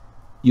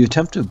 You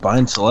attempt to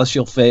bind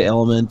celestial, fey,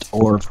 element,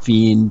 or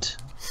fiend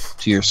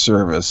to your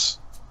service.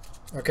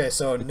 Okay,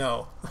 so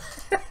no.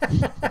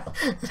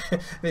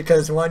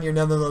 Because 1, you're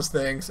none of those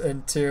things,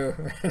 and 2...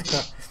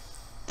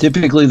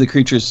 Typically, the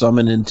creature is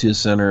summoned into the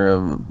center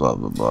of blah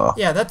blah blah.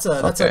 Yeah, that's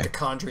Okay. like a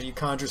conjuring. You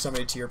conjure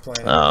somebody to your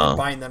plane Oh. and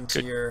bind them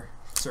to your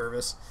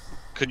service.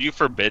 Could you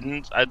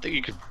forbidden? I think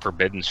you could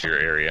forbidden to your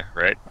area,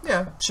 right?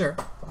 Yeah, sure.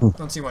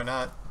 Don't see why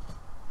not.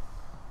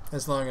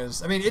 As long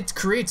as it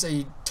creates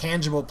a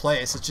tangible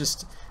place.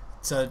 It's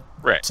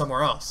Right.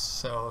 somewhere else.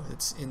 So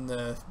it's in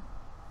the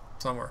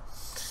somewhere.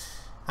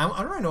 I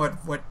don't really know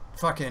what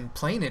fucking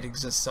plane it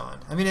exists on.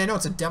 I know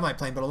it's a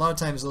demi-plane, but a lot of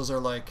times those are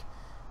like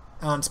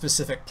on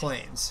specific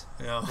planes.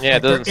 Yeah, like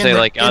it doesn't say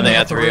like on the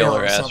ethereal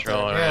or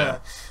astral. Yeah.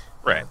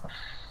 Right.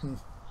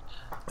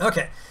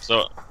 Okay.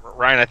 So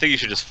Ryan, I think you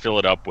should just fill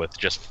it up with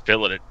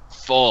fill it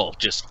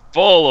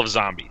full of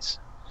zombies,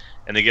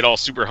 and they get all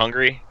super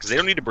hungry because they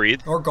don't need to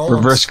breathe. Or golems.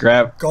 Reverse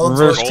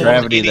Golems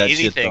gravity.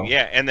 Anything,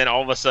 yeah. And then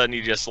all of a sudden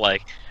you just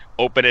like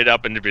open it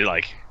up and to be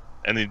like,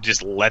 and then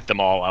just let them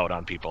all out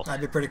on people.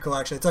 That'd be pretty cool,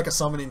 actually. It's like a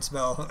summoning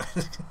spell.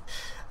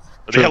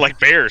 But they have like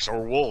bears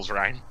or wolves,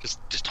 Ryan. Just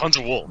tons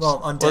of wolves.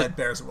 Well, undead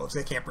bears and wolves.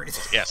 They can't breathe.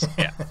 Yes,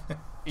 yeah.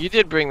 You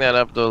did bring that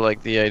up though,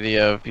 like the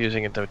idea of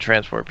using it to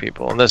transport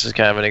people, and this is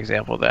kind of an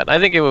example of that. I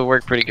think it would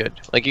work pretty good.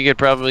 Like you could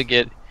probably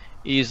get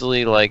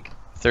easily like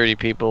 30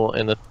 people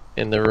in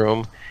the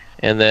room,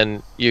 and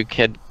then you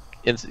could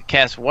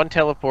cast 1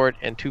 teleport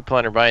and 2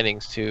 planner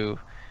bindings to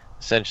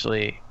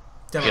essentially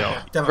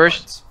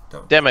first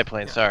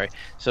demiplane. Yeah. Sorry.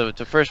 So it's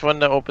the first one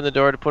to open the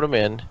door to put them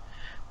in,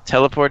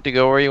 teleport to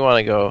go where you want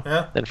to go,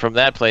 then from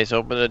that place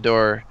open the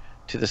door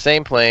to the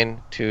same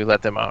plane to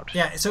let them out.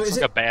 Yeah, so It's is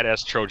like it a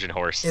badass Trojan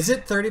horse. Is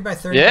it 30 by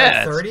 30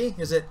 Yeah, by 30?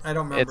 Is it? I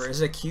don't remember.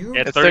 Is it a cube?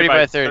 Yeah, It's 30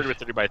 by 30 30. by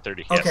 30 by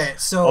 30. Yes. Okay,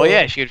 so Oh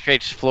yeah, she could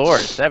fetch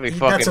floors. That'd be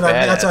fucking badass.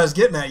 That's what I was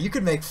getting at. You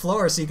could make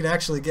floors, so you could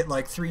actually get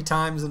like 3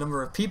 times the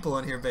number of people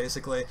in here,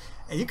 basically.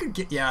 And you could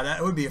get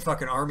that would be a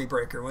fucking army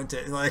breaker, wouldn't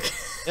it? Like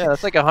Yeah,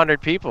 that's like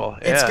 100 people.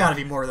 it's Yeah. got to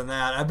be more than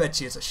that. I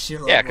bet you it's a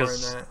shitload Yeah, more than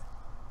 'cause- that.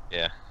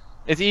 Yeah.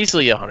 It's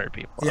easily 100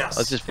 people. Yes,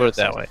 Let's just put it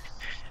that way.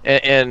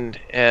 And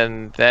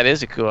that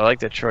is a cool. I like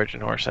the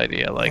Trojan horse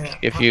idea. Like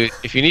if you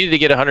needed to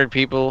get 100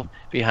 people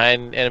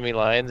behind enemy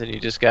lines and you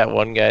just got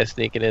one guy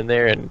sneaking in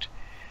there, and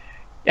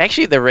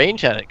actually the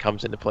range on it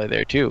comes into play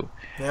there too.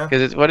 Yeah.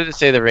 Because what did it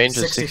say? The range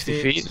was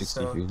 60 feet.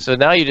 60 feet. So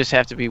now you just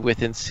have to be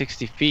within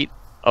 60 feet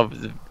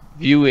of the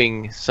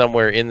viewing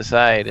somewhere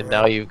inside, and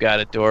now you've got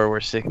a door where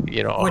 100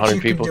 people.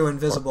 Which you can do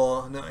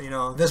invisible,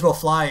 invisible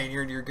flying.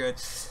 You're good.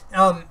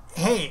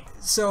 Hey,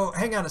 so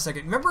hang on a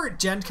second. Remember at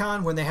Gen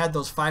Con when they had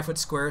those 5-foot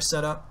squares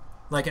set up,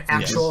 like an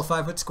actual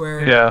 5-foot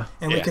square? Yeah.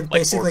 And we could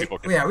like basically,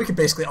 we could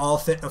basically all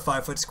fit in a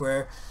 5-foot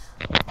square.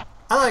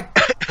 I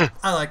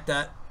like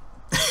that.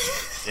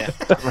 Yeah.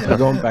 We're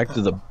going back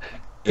to the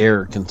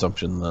air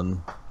consumption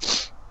then.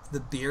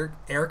 The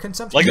air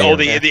consumption. Like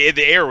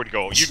the air would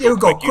go. It would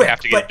go quick. You have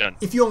to get but it done.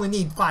 if you only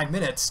need 5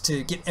 minutes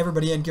to get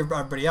everybody in, give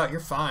everybody out,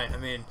 you're fine. I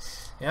mean,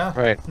 yeah.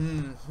 Right.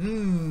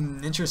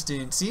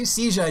 Interesting. See,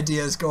 siege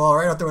ideas go all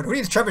right out the window. Who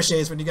needs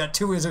trebuchets when you got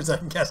 2 wizards that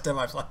can cast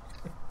Demiplane?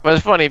 But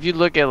it's funny if you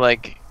look at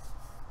like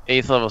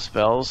 8th level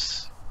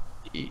spells.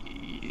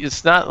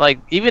 It's not like,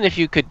 even if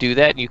you could do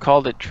that and you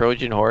called it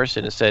Trojan horse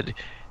and it said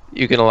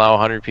you can allow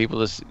 100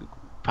 people to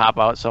pop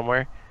out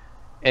somewhere,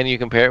 and you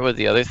compare it with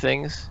the other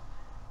things,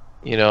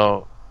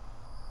 all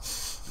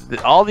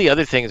the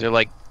other things are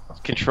like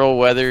control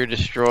weather,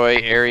 destroy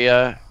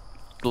area,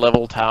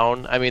 level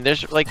town. I mean,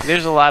 there's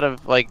a lot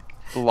of like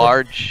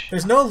large.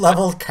 There's no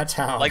level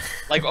town. Like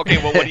okay,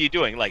 well, what are you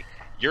doing? Like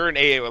you're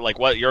you're a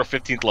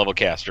 15th level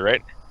caster,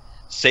 right?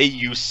 Say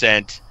you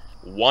sent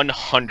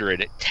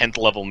 100 10th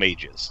level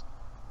mages.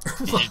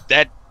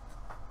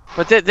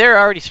 But they're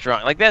already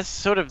strong. Like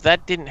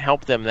that didn't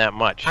help them that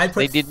much.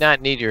 They did not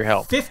need your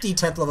help. 50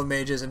 10th level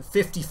mages and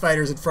 50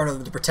 fighters in front of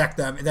them to protect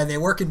them, and then they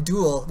work in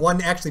duel.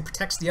 One actually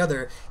protects the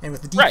other, and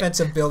with the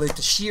defensive ability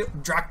to shield,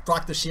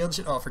 block the shield.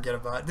 Oh, forget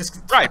about it. This.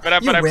 Right, but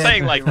I'm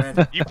saying like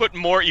you put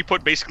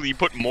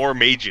more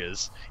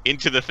mages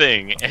into the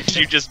thing, and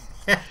you just.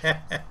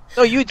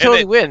 No, you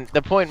totally win.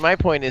 My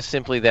point is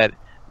simply that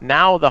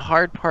now the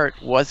hard part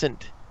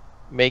wasn't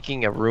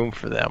making a room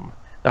for them.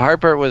 The hard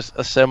part was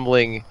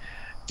assembling.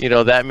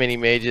 That many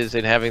mages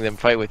and having them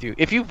fight with you.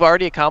 If you've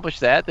already accomplished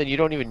that, then you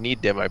don't even need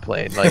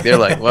Demiplane. Like they're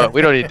like, well, we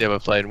don't need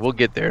Demiplane. We'll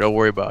get there. Don't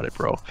worry about it,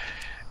 bro.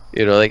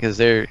 Because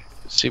they're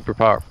super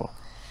powerful.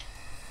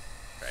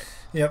 Right.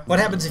 Yep. What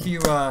happens if you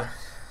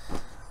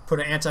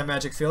put an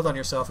anti-magic field on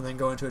yourself and then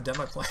go into a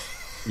Demiplane?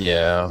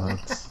 Yeah.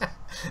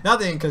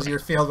 Nothing, because your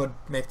field would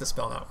make the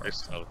spell not work.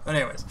 But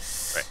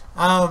anyways.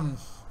 Right.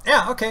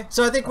 Yeah. Okay.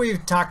 So I think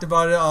we've talked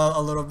about it a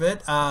little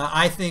bit.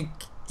 I think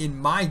in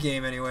my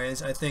game,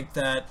 anyways, I think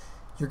that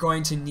you're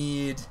going to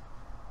need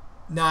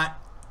not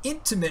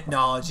intimate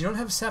knowledge. You don't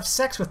have to have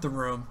sex with the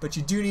room, but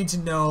you do need to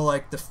know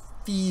like the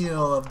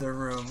feel of the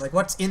room, like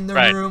what's in the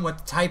room,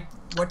 what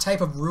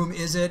type of room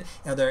is it?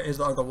 Are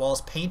the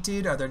walls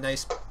painted? Are there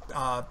nice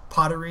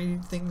pottery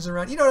things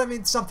around? You know what I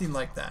mean? Something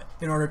like that.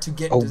 In order to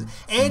get into,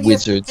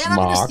 wizard's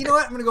mock. You know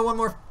what? I'm gonna go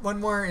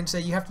one more and say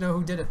you have to know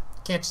who did it.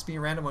 It can't just be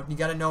a random one. You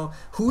got to know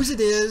whose it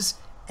is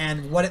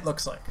and what it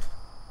looks like.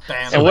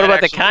 Bam. And what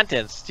about the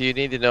contents? Do you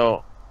need to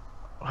know?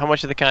 How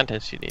much of the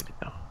contents you need to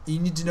know? You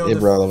need to know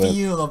the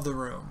feel of the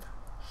room.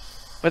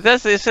 But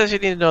it says you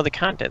need to know the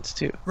contents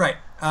too. Right.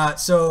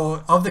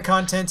 So of the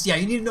contents, you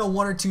need to know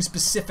 1 or 2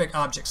 specific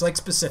objects.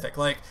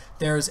 Like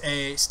there's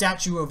a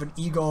statue of an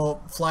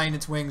eagle flying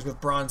its wings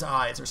with bronze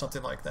eyes or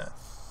something like that.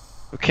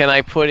 Can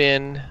I put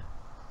in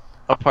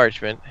a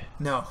parchment?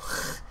 No.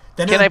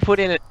 Can I put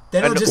in an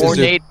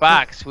ornate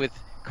box with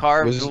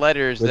carved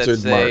letters that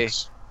say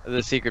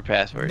the secret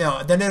password?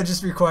 No, then it would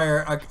just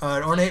require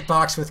an ornate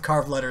box with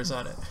carved letters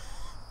on it.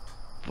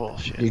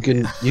 Bullshit. You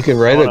can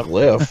write a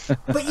glyph.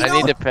 But I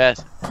need to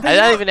pass. I'm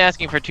not even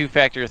asking for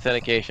 2-factor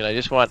authentication. I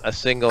just want a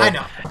single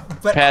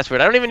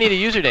password. I don't even need a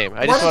username.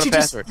 I just want a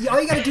password.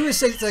 All you got to do is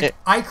say,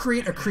 I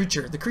create a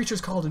creature. The creature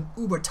is called an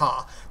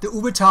Ubata. The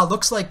Ubata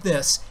looks like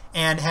this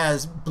and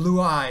has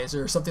blue eyes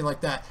or something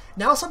like that.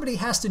 Now somebody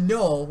has to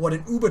know what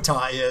an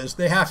Ubata is.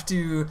 They have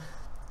to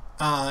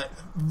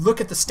look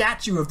at the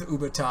statue of the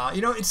Ubata.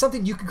 It's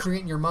something you can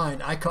create in your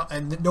mind.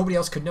 And nobody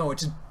else could know,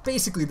 which is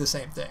basically the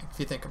same thing if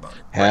you think about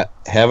it.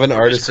 Have an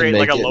artisan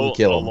make like it and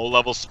kill a him.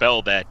 low-level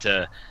spell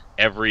that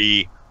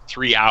every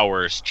 3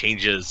 hours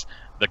changes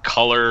the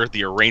color,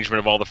 the arrangement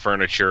of all the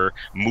furniture,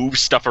 moves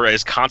stuff around,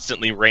 is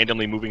constantly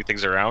randomly moving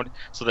things around.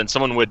 So then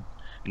someone would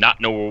not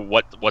know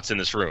what's in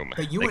this room.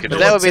 But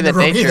that would be the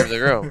nature of the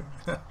room.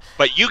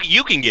 But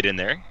you can get in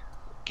there.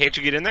 Can't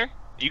you get in there?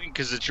 You can,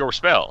 because it's your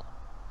spell.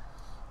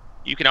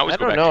 You can always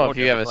go back. I don't know if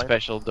you have a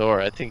special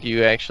door. I think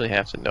you actually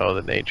have to know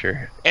the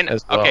nature. And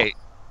as well. okay,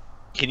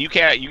 you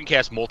can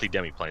cast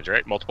multi-demiplanes,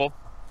 right? Multiple.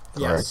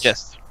 Yes.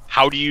 Yes.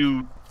 How do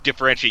you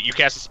differentiate? You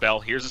cast a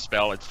spell. Here's a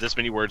spell. It's this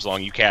many words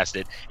long. You cast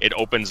it. It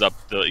opens up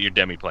your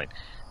demiplane.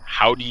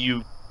 How do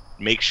you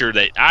make sure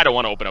that I don't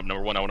want to open up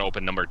number 1? I want to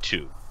open number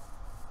 2.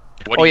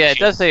 It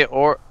does say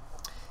or.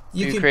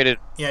 You can created.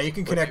 Yeah, you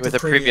can connect with to the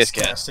previous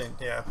casting.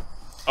 Yeah.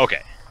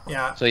 Okay.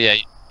 Yeah. So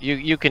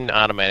You can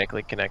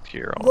automatically connect to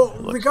your own.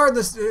 Well,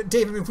 regardless,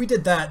 Dave, I mean, if we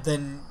did that,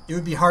 then it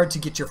would be hard to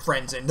get your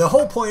friends in. The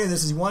whole point of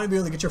this is you want to be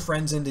able to get your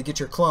friends in to get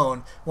your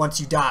clone once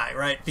you die,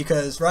 right?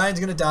 Because Ryan's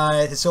going to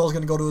die, his soul's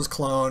going to go to his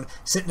clone,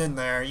 sitting in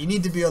there. You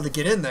need to be able to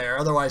get in there,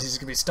 otherwise he's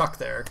going to be stuck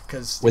there.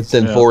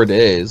 Within 4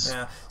 days.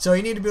 Yeah, so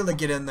you need to be able to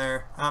get in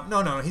there.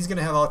 No, he's going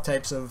to have all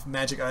types of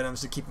magic items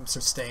to keep him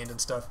sustained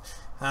and stuff,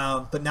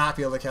 but not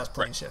be able to cast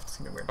plane shift. It's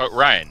going to be weird. But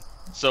Ryan,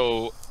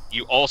 so...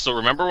 You also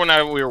remember when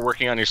we were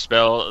working on your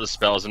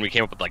spells, and we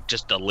came up with like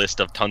just a list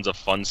of tons of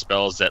fun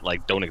spells that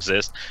like don't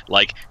exist,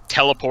 like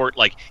teleport.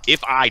 Like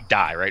if I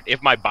die, right?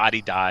 If my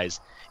body dies,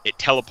 it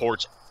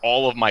teleports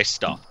all of my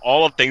stuff,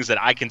 all of things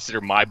that I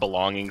consider my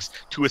belongings,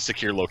 to a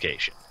secure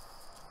location.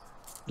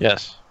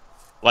 Yes.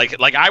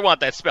 Like I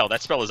want that spell.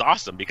 That spell is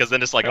awesome because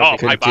then it's like, oh,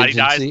 my body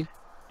dies.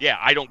 Yeah,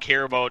 I don't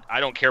care about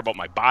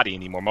my body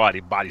anymore. My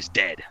body's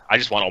dead. I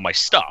just want all my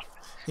stuff.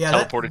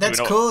 Yeah, that's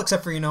cool.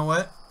 Except for, you know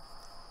what?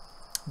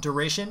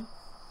 Duration,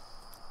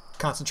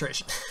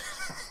 concentration.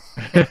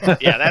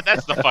 Yeah,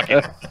 that's the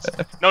fucking...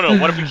 No,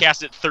 what if we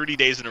cast it 30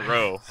 days in a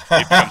row?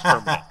 It becomes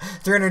permanent.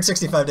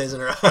 365 days in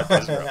a row.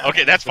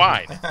 Okay, that's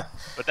fine.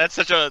 But that's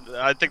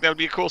I think that would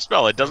be a cool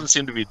spell. It doesn't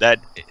seem to be that...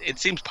 It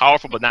seems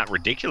powerful, but not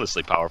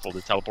ridiculously powerful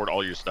to teleport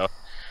all your stuff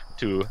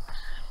to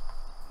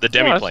the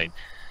Demiplane.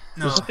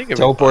 No.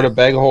 Teleport a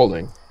bag of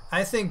holding.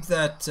 I think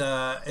that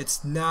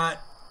it's not...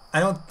 I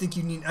don't think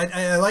you need...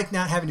 I like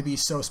not having to be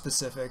so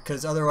specific,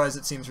 because otherwise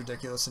it seems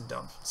ridiculous and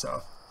dumb.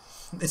 So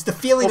it's the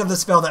feeling of the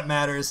spell that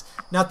matters,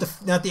 not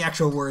the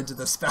actual words of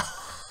the spell.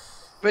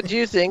 But do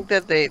you think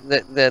that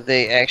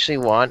they actually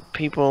want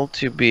people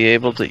to be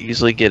able to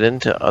easily get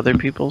into other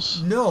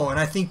people's? No, and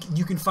I think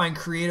you can find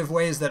creative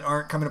ways that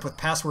aren't coming up with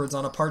passwords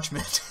on a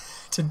parchment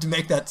to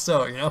make that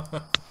so, you know?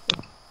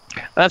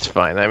 That's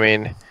fine. I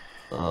mean...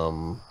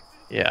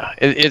 Yeah,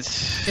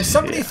 it's... If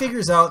somebody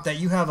figures out that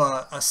you have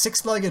a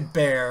six-legged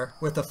bear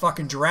with a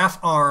fucking giraffe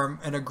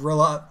arm and a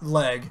gorilla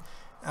leg,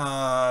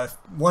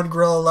 one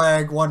gorilla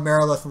leg, one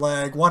Merilith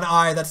leg, one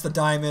eye, that's the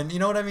diamond, you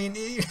know what I mean?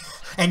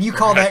 And you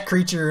call that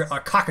creature a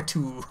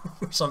cockatoo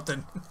or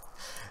something,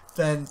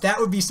 then that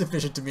would be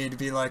sufficient to me to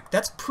be like,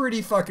 that's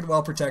pretty fucking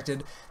well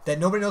protected, that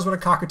nobody knows what a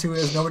cockatoo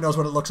is, nobody knows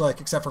what it looks like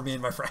except for me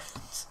and my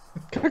friends.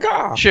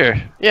 Sure.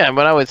 Yeah,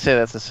 but I would say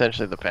that's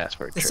essentially the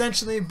password trick.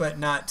 Essentially, but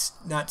not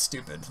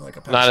stupid like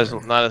a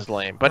password. Not as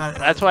lame. But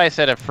that's why I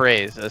said a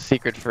phrase, a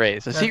secret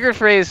phrase. A secret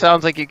phrase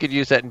sounds like you could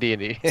use that in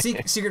D&D.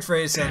 Secret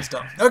phrase sounds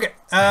dumb. Okay.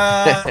 All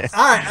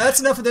right. That's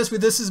enough of this.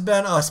 This has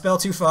been a spell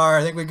too far.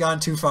 I think we've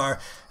gone too far.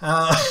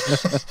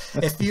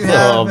 If you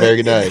have,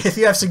 very nice. If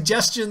you have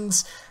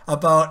suggestions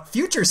about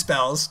future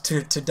spells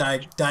to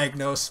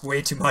diagnose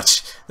way too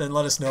much, then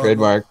let us know.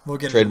 Trademark. We'll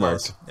get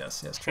trademarked.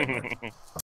 Yes, trademark.